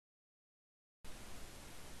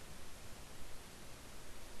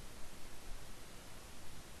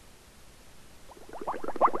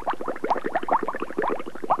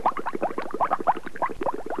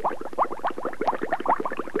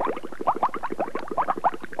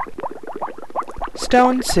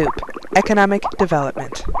Stone Soup, Economic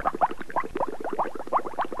Development.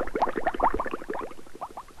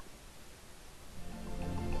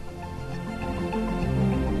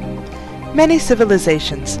 Many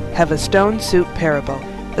civilizations have a stone soup parable,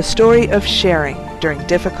 a story of sharing during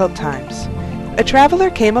difficult times. A traveler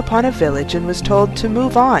came upon a village and was told to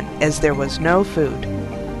move on as there was no food.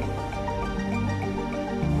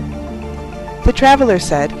 The traveler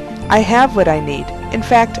said, "I have what I need. In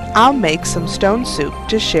fact, I'll make some stone soup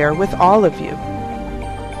to share with all of you."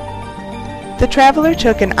 The traveler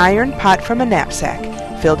took an iron pot from a knapsack,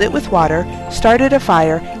 filled it with water, started a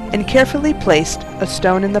fire, and carefully placed a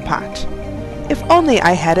stone in the pot. "If only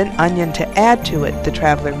I had an onion to add to it," the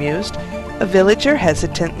traveler mused. A villager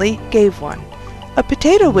hesitantly gave one. "A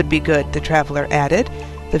potato would be good," the traveler added.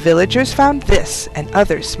 The villagers found this and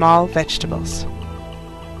other small vegetables.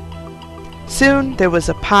 Soon there was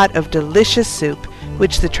a pot of delicious soup,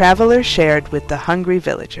 which the traveler shared with the hungry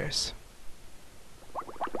villagers.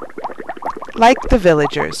 Like the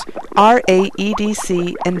villagers,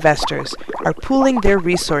 RAEDC investors are pooling their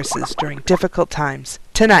resources during difficult times.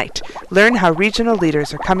 Tonight, learn how regional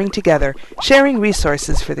leaders are coming together, sharing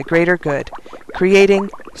resources for the greater good, creating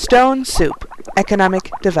Stone Soup,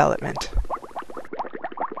 Economic Development.